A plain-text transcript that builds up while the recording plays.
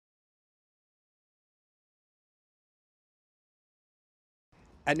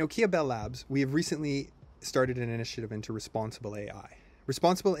At Nokia Bell Labs, we have recently started an initiative into responsible AI.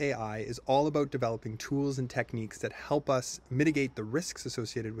 Responsible AI is all about developing tools and techniques that help us mitigate the risks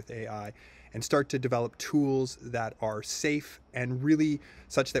associated with AI and start to develop tools that are safe and really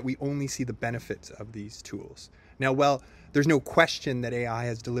such that we only see the benefits of these tools. Now, while there's no question that AI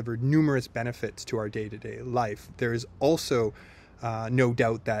has delivered numerous benefits to our day-to-day life, there is also no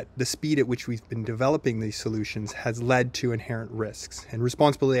doubt that the speed at which we've been developing these solutions has led to inherent risks. And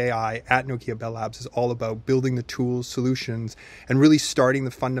responsible AI at Nokia Bell Labs is all about building the tools, solutions, and really starting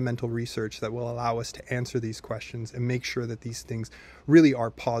the fundamental research that will allow us to answer these questions and make sure that these things really are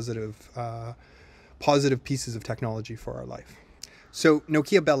positive pieces of technology for our life. So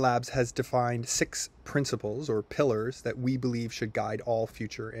Nokia Bell Labs has defined 6 principles or pillars that we believe should guide all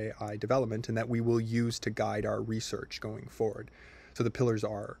future AI development and that we will use to guide our research going forward. So the pillars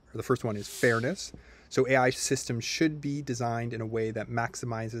are, the first one is fairness. So AI systems should be designed in a way that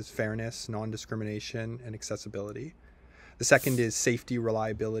maximizes fairness, non-discrimination, and accessibility. The second is safety,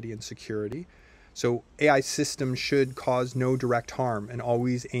 reliability, and security. So AI systems should cause no direct harm and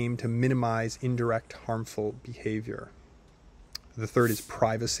always aim to minimize indirect harmful behavior. The third is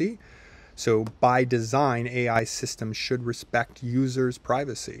privacy. So by design, AI systems should respect users'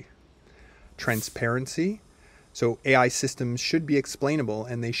 privacy. Transparency. So AI systems should be explainable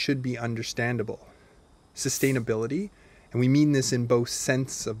and they should be understandable. Sustainability, and we mean this in both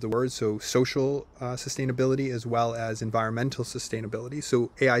sense of the word, so social sustainability as well as environmental sustainability.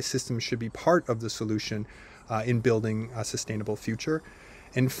 So AI systems should be part of the solution in building a sustainable future.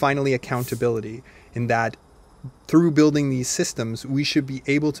 And finally, accountability, in that through building these systems, we should be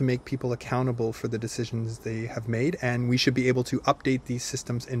able to make people accountable for the decisions they have made, and we should be able to update these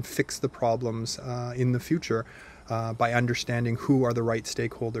systems and fix the problems in the future by understanding who are the right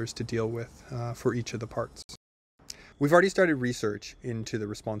stakeholders to deal with for each of the parts. We've already started research into the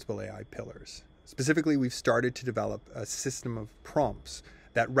responsible AI pillars. Specifically, we've started to develop a system of prompts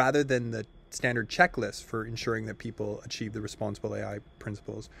that, rather than the standard checklist for ensuring that people achieve the responsible AI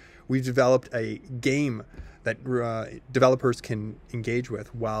principles, we've developed a game that developers can engage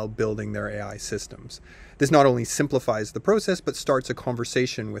with while building their AI systems. This not only simplifies the process, but starts a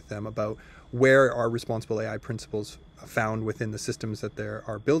conversation with them about where are responsible AI principles found within the systems that they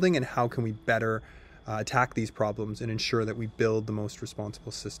are building and how can we better attack these problems and ensure that we build the most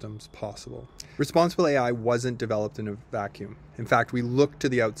responsible systems possible. Responsible AI wasn't developed in a vacuum. In fact, we looked to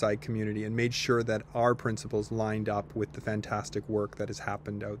the outside community and made sure that our principles lined up with the fantastic work that has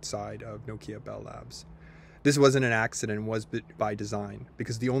happened outside of Nokia Bell Labs. This wasn't an accident, it was by design,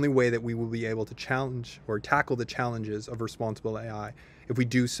 because the only way that we will be able to challenge or tackle the challenges of responsible AI if we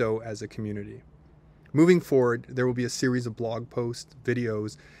do so as a community. Moving forward, there will be a series of blog posts,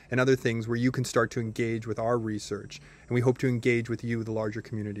 videos, and other things where you can start to engage with our research, and we hope to engage with you, the larger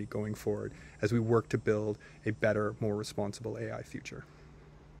community, going forward as we work to build a better, more responsible AI future.